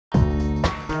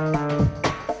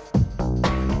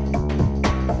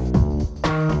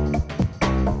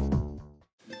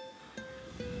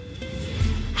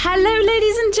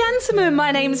and gentlemen,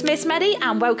 my name's Miss Medi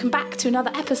and welcome back to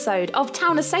another episode of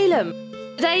Town of Salem.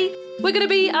 Today we're going to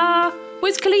be,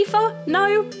 Wiz Khalifa?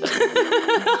 No?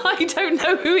 I don't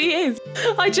know who he is.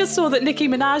 I just saw that Nicki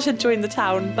Minaj had joined the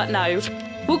town, but no.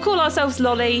 We'll call ourselves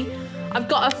LOLLY. I've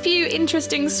got a few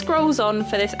interesting scrolls on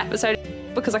for this episode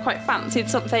because I quite fancied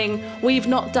something we've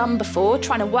not done before,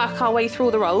 trying to work our way through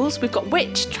all the roles. We've got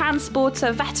Witch,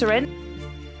 Transporter, Veteran.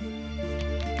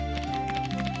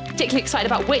 Particularly excited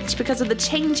about Witch because of the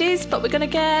changes, but we're going to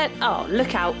get... Oh,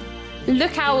 Lookout.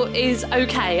 Lookout is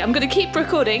okay. I'm going to keep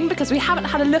recording because we haven't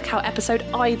had a Lookout episode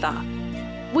either.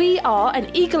 We are an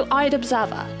eagle-eyed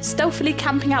observer, stealthily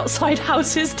camping outside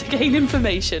houses to gain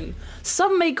information.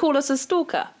 Some may call us a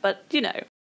stalker, but, you know,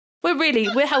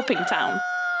 we're helping town.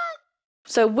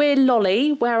 So we're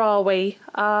LOLLY. Where are we?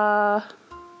 Where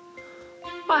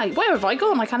have I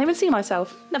gone? I can't even see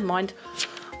myself. Never mind.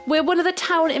 We're one of the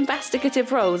town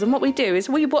investigative roles, and what we do is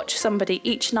we watch somebody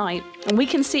each night and we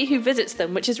can see who visits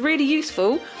them, which is really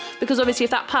useful because obviously if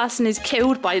that person is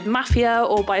killed by Mafia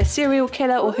or by a serial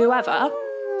killer or whoever,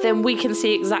 then we can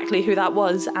see exactly who that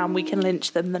was and we can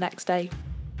lynch them the next day.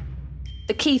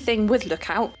 The key thing with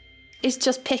Lookout is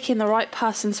just picking the right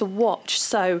person to watch,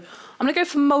 so I'm going to go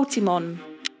for Multimon.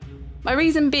 My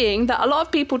reason being that a lot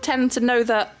of people tend to know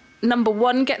that number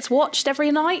 1 gets watched every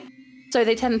night. So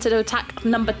they tend to attack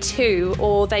number 2,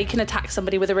 or they can attack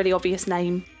somebody with a really obvious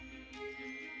name.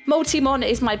 Multimon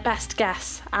is my best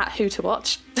guess at who to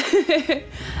watch.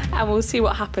 And we'll see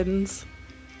what happens.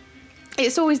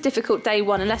 It's always difficult day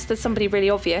 1 unless there's somebody really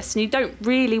obvious and you don't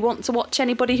really want to watch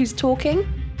anybody who's talking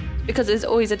because there's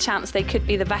always a chance they could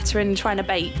be the veteran trying to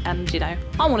bait and, you know,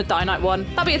 I want to die night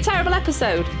 1. That'd be a terrible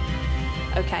episode.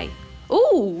 Okay.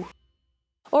 Ooh!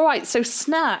 Alright, so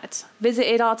Snert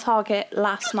visited our target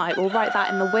last night. We'll write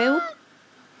that in the wheel.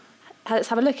 Let's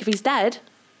have a look. If he's dead...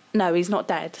 No, he's not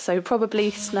dead. So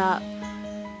probably Snert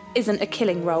isn't a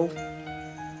killing role.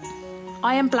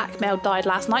 I Am Blackmail died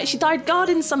last night. She died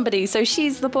guarding somebody, so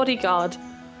she's the bodyguard.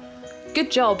 Good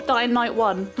job, dying night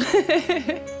 1.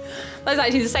 That's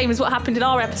actually the same as what happened in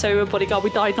our episode with Bodyguard. We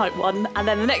died night 1, and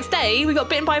then the next day we got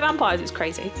bitten by vampires. It's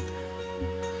crazy.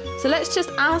 So let's just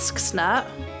ask Snert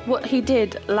what he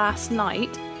did last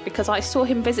night, because I saw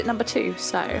him visit number 2,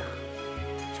 so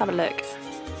let's have a look.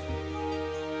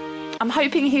 I'm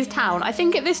hoping he's town. I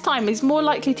think at this time he's more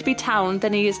likely to be town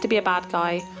than he is to be a bad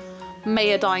guy.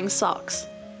 Mayor dying sucks.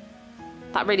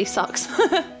 That really sucks.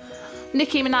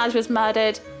 Nicki Minaj was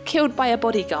murdered, killed by a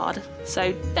bodyguard,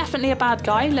 so definitely a bad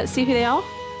guy. Let's see who they are.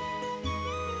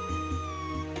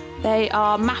 They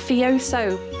are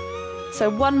mafioso.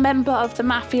 So 1 member of the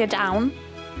Mafia down.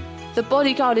 The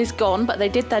bodyguard is gone, but they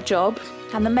did their job,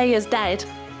 and the mayor's dead,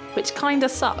 which kinda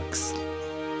sucks.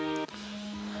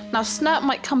 Now, Snert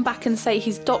might come back and say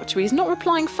he's doctor. He's not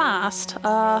replying fast.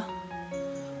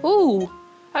 Ooh.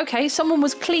 Okay, someone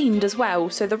was cleaned as well.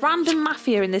 So the random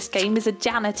Mafia in this game is a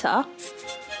janitor.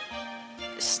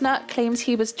 Snert claims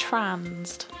he was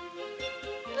transed.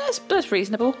 That's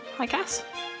reasonable, I guess.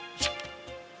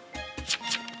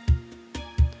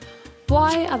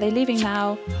 Why are they leaving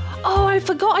now? Oh, I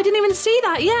forgot. I didn't even see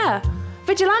that. Yeah.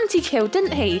 Vigilante killed,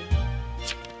 didn't he?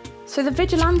 So the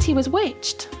Vigilante was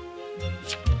witched.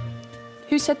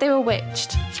 Who said they were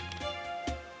witched?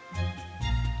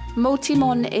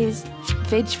 Multimon is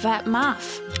Vet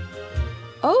Math.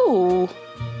 Oh.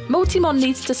 Multimon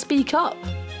needs to speak up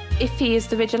if he is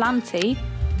the Vigilante,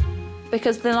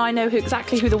 because then I know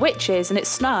exactly who the witch is, and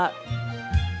it's Snert.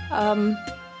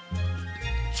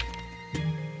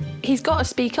 He's got to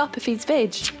speak up if he's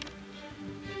Vig.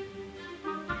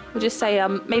 We'll just say,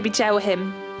 maybe jail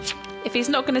him. If he's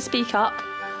not going to speak up,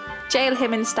 jail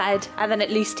him instead, and then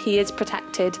at least he is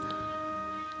protected.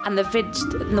 And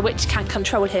the witch can't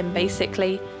control him,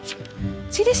 basically.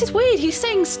 See, this is weird. He's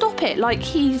saying stop it, like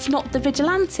he's not the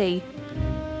Vigilante.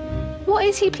 What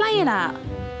is he playing at?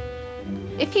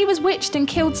 If he was witched and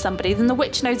killed somebody, then the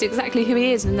witch knows exactly who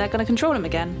he is and they're going to control him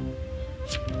again.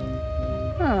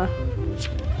 Huh.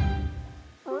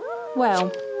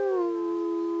 Well,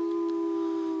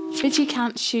 Vigi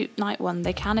can't shoot night 1.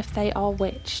 They can if they are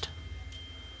witched.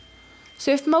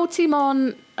 So if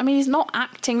Multimon, I mean, he's not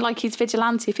acting like he's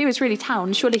Vigilante. If he was really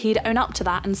town, surely he'd own up to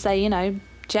that and say, you know,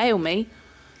 jail me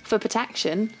for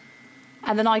protection.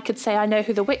 And then I could say I know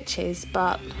who the witch is,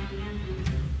 but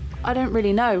I don't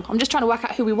really know. I'm just trying to work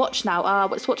out who we watch now.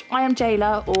 Let's watch I Am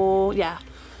Jailer, or yeah.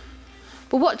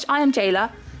 We'll watch I Am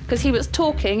Jailer, because he was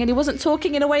talking, and he wasn't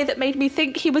talking in a way that made me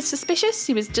think he was suspicious.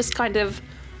 He was just kind of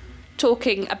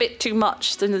talking a bit too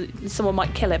much, then someone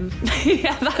might kill him.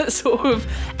 Yeah, that sort of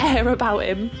air about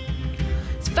him.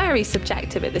 It's very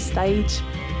subjective at this stage.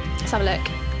 Let's have a look.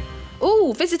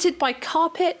 Oh, visited by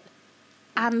Carpet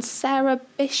and Sarah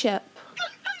Bishop.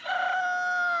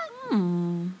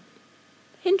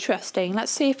 Interesting.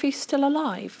 Let's see if he's still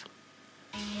alive.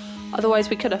 Otherwise,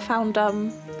 we could have found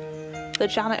the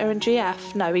janitor and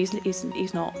GF. No, he's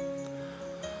not.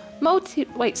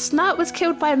 Wait, Snert was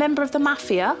killed by a member of the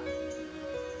Mafia.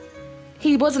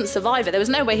 He wasn't Survivor. There was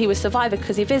no way he was Survivor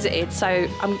because he visited. So,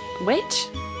 witch?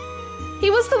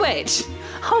 He was the witch.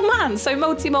 Oh man, so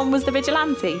Multimon was the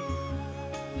vigilante.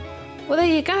 Well, there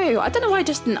you go. I don't know why I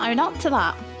just didn't own up to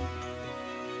that.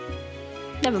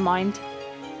 Never mind.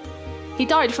 He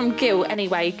died from guilt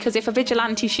anyway, because if a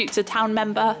vigilante shoots a town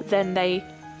member, then they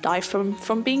die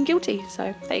from being guilty.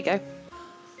 So, there you go.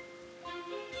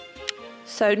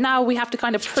 So now we have to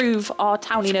kind of prove our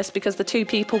towniness because the two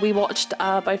people we watched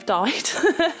both died.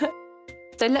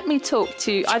 So let me talk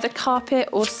to either Carpet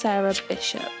or Sarah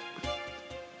Bishop.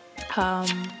 Who are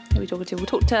we talking to? We'll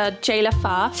talk to Jailer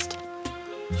first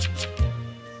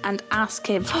and ask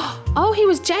him. Oh, he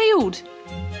was jailed.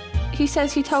 He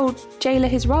says he told Jailer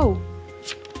his role.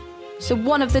 So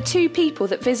one of the two people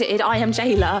that visited I Am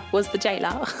Jailer was the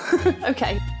jailer.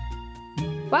 Okay.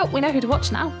 Well, we know who to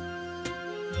watch now.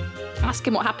 Ask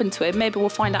him what happened to him. Maybe we'll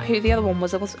find out who the other one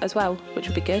was as well, which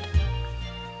would be good.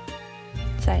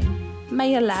 Same.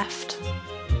 Mayor left.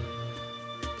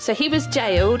 So he was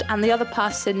jailed and the other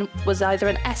person was either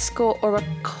an escort or a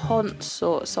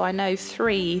consort. So I know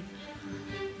three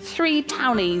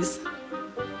townies.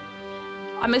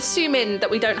 I'm assuming that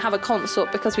we don't have a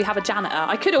consort because we have a janitor.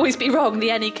 I could always be wrong.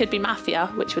 The Any could be Mafia,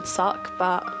 which would suck,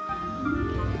 but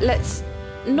let's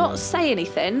not say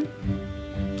anything.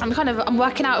 I'm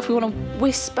working out if we want to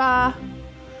whisper,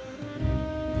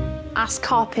 ask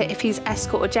Carpet if he's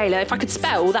escort or jailer. If I could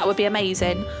spell, that would be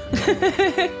amazing.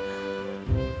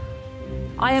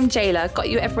 I am jailer, got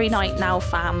you every night now,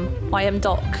 fam. I am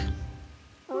doc.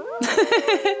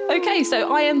 Okay,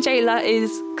 so I am jailer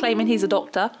is claiming he's a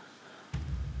doctor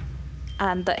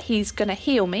and that he's gonna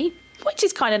heal me, which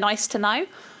is kind of nice to know.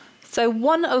 So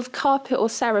one of Carpet or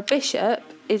Sarah Bishop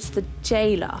is the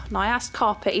jailer. Now I asked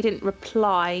Carpet, he didn't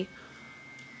reply.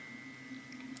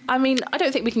 I mean, I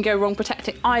don't think we can go wrong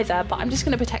protecting either, but I'm just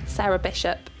going to protect Sarah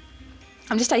Bishop.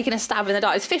 I'm just taking a stab in the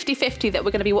dark. It's 50-50 that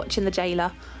we're going to be watching the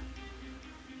jailer.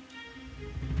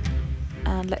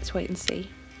 And let's wait and see.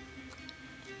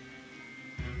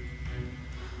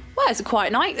 Well, it's a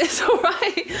quiet night. It's all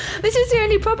right. This is the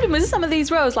only problem with some of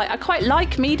these roles. Like, I quite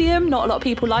like medium. Not a lot of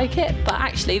people like it. But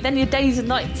actually, then your days and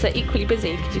nights are equally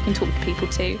busy because you can talk to people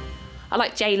too. I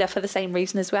like jailer for the same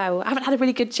reason as well. I haven't had a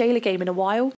really good jailer game in a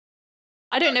while.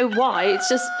 I don't know why. It's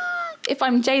just, if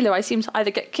I'm jailer, I seem to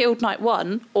either get killed night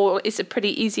one or it's a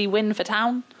pretty easy win for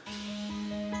town.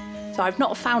 So I've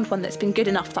not found one that's been good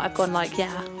enough that I've gone like,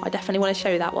 yeah, I definitely want to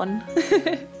show that one.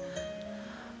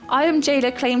 I Am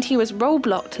Jailer claimed he was role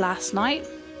blocked last night.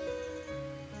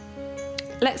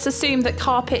 Let's assume that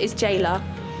Carpet is jailer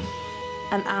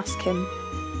and ask him.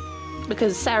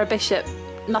 Because Sarah Bishop,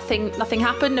 nothing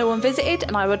happened, no one visited,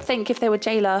 and I would think if they were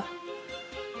jailer,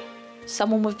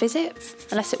 someone would visit,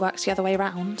 unless it works the other way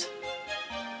around.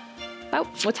 Well,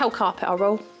 we'll tell Carpet our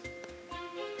role.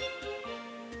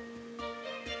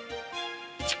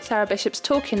 Sarah Bishop's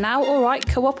talking now. All right,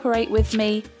 cooperate with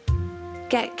me.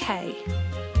 Get K.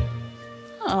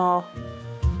 Oh,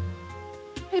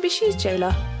 maybe she's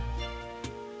jailer.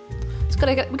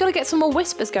 We gotta get some more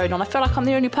whispers going on. I feel like I'm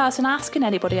the only person asking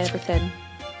anybody everything.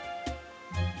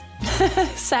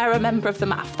 Sarah, member of the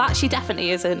MAF. That she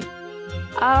definitely isn't.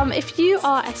 If you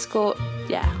are escort,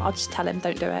 yeah, I'll just tell him,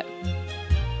 don't do it.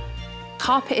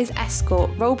 Carpet is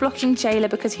escort, role blocking jailer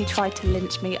because he tried to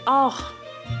lynch me. Oh,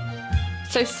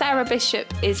 so Sarah Bishop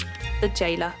is the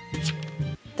jailer.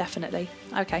 Definitely.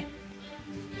 Okay.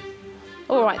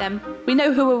 All right then, we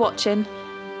know who we're watching.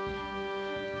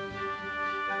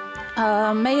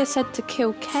 Maya said to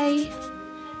kill K.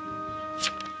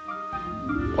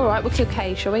 All right, we'll kill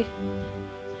K, shall we?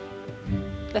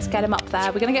 Let's get him up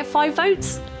there. We're going to get 5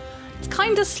 votes. It's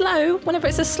kind of slow. Whenever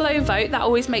it's a slow vote, that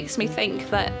always makes me think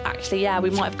that actually, yeah,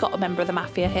 we might have got a member of the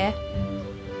Mafia here.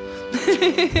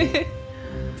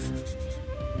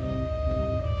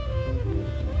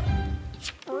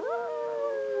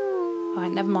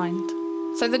 Alright, never mind.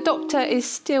 So the doctor is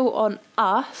still on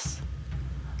us.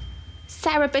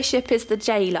 Sarah Bishop is the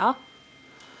jailer.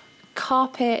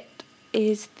 Carpet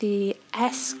is the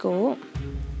escort.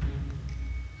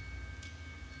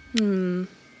 We'll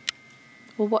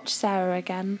watch Sarah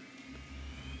again.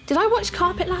 Did I watch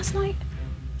Carpet last night?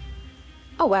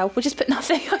 Oh well, we'll just put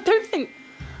nothing.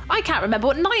 I can't remember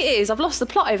what night it is. I've lost the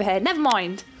plot over here. Never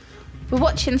mind. We're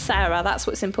watching Sarah. That's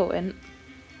what's important.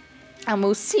 And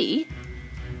we'll see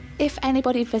if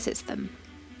anybody visits them,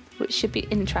 which should be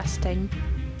interesting.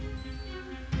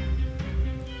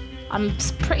 I'm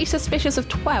pretty suspicious of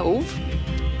 12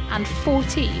 and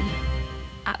 14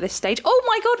 at this stage. Oh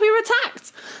my god, we were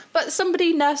attacked! But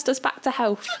somebody nursed us back to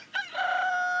health.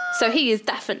 So he is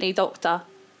definitely Doctor.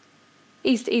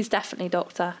 He's definitely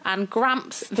Doctor. And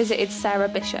Gramps visited Sarah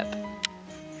Bishop.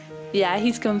 Yeah,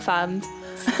 he's confirmed.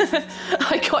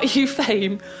 I got you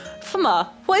fame. Fummer,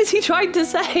 what is he trying to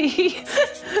say?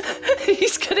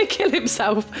 He's gonna kill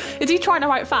himself. Is he trying to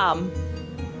write fam?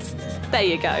 There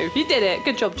you go. You did it.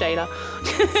 Good job, Jayla.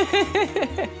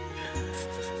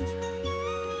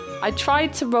 I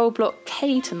tried to rollblock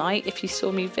K tonight if you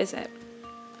saw me visit.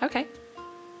 Okay.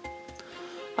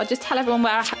 I'll just tell everyone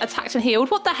where I attacked and healed.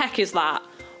 What the heck is that?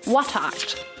 What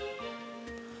act?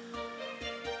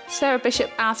 Sarah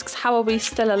Bishop asks, how are we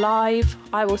still alive?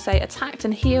 I will say attacked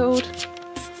and healed,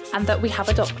 and that we have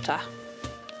a doctor.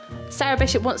 Sarah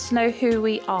Bishop wants to know who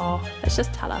we are. Let's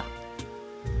just tell her.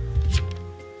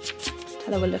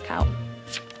 Tell her we'll look out.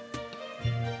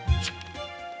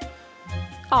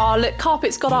 Oh, look,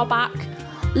 Carpet's got our back.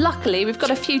 Luckily, we've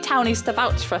got a few townies to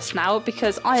vouch for us now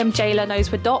because I am Jayla, knows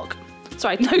we're Doc.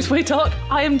 Sorry, knows we're Doc.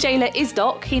 I am Jayla is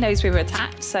Doc. He knows we were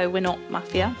attacked, so we're not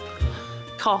Mafia.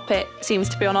 Carpet seems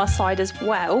to be on our side as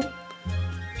well.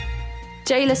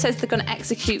 Jayla says they're going to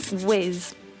execute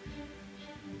Wiz.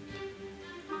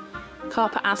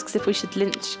 Carpet asks if we should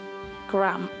lynch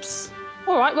Gramps.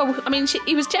 All right, well, I mean,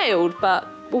 he was jailed, but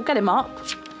we'll get him up.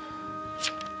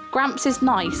 Gramps is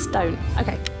nice, don't.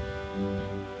 Okay.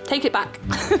 Take it back.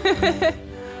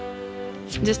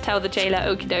 Just tell the jailer,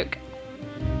 okie doke.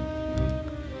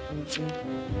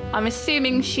 I'm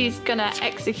assuming she's gonna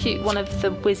execute one of the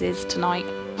whizzes tonight.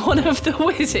 One of the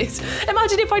whizzes.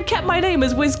 Imagine if I'd kept my name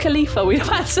as Wiz Khalifa. We'd have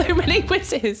had so many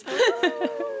whizzes.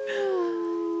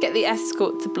 Get the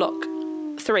escort to block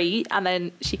 3 and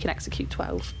then she can execute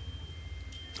 12.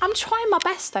 I'm trying my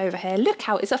best over here. Look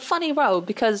out, it's a funny role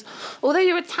because although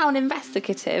you're a town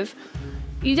investigative,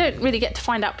 you don't really get to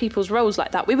find out people's roles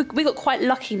like that. We got quite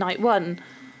lucky night 1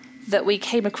 that we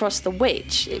came across the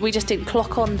witch. We just didn't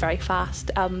clock on very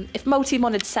fast. If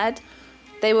Multimon had said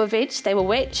they were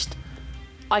witched,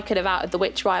 I could have outed the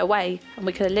witch right away and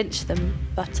we could have lynched them.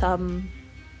 But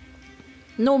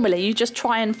normally you just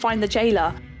try and find the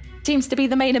jailer. Seems to be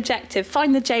the main objective.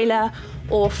 Find the jailer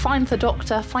or find the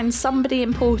doctor, find somebody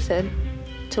important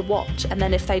to watch, and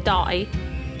then if they die,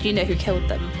 you know who killed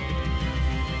them.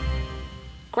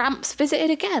 Gramps visited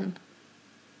again.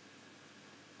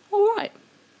 All right.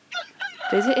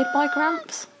 Visited by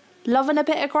Gramps. Loving a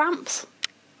bit of Gramps.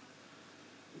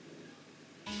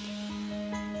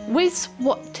 Wiz,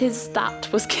 what is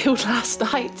that, was killed last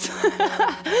night.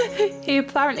 He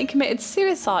apparently committed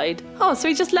suicide. Oh, so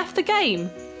he just left the game.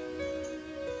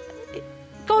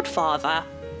 Godfather.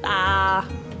 Ah,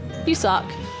 you suck.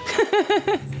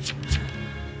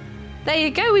 There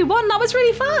you go, we won. That was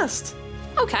really fast.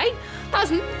 Okay,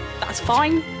 that's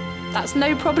fine. That's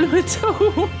no problem at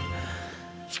all.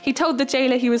 He told the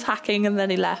jailer he was hacking and then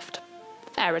he left.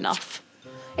 Fair enough.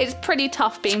 It's pretty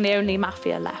tough being the only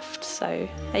Mafia left, so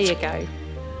there you go.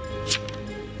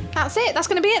 That's it. That's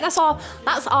going to be it. That's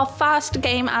our first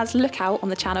game as Lookout on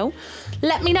the channel.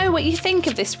 Let me know what you think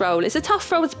of this role. It's a tough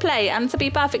role to play, and to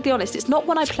be perfectly honest, it's not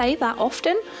one I play that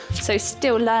often, so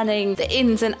still learning the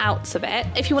ins and outs of it.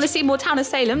 If you want to see more Town of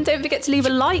Salem, don't forget to leave a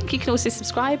like. You can also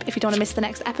subscribe if you don't want to miss the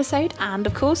next episode, and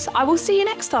of course, I will see you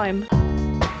next time.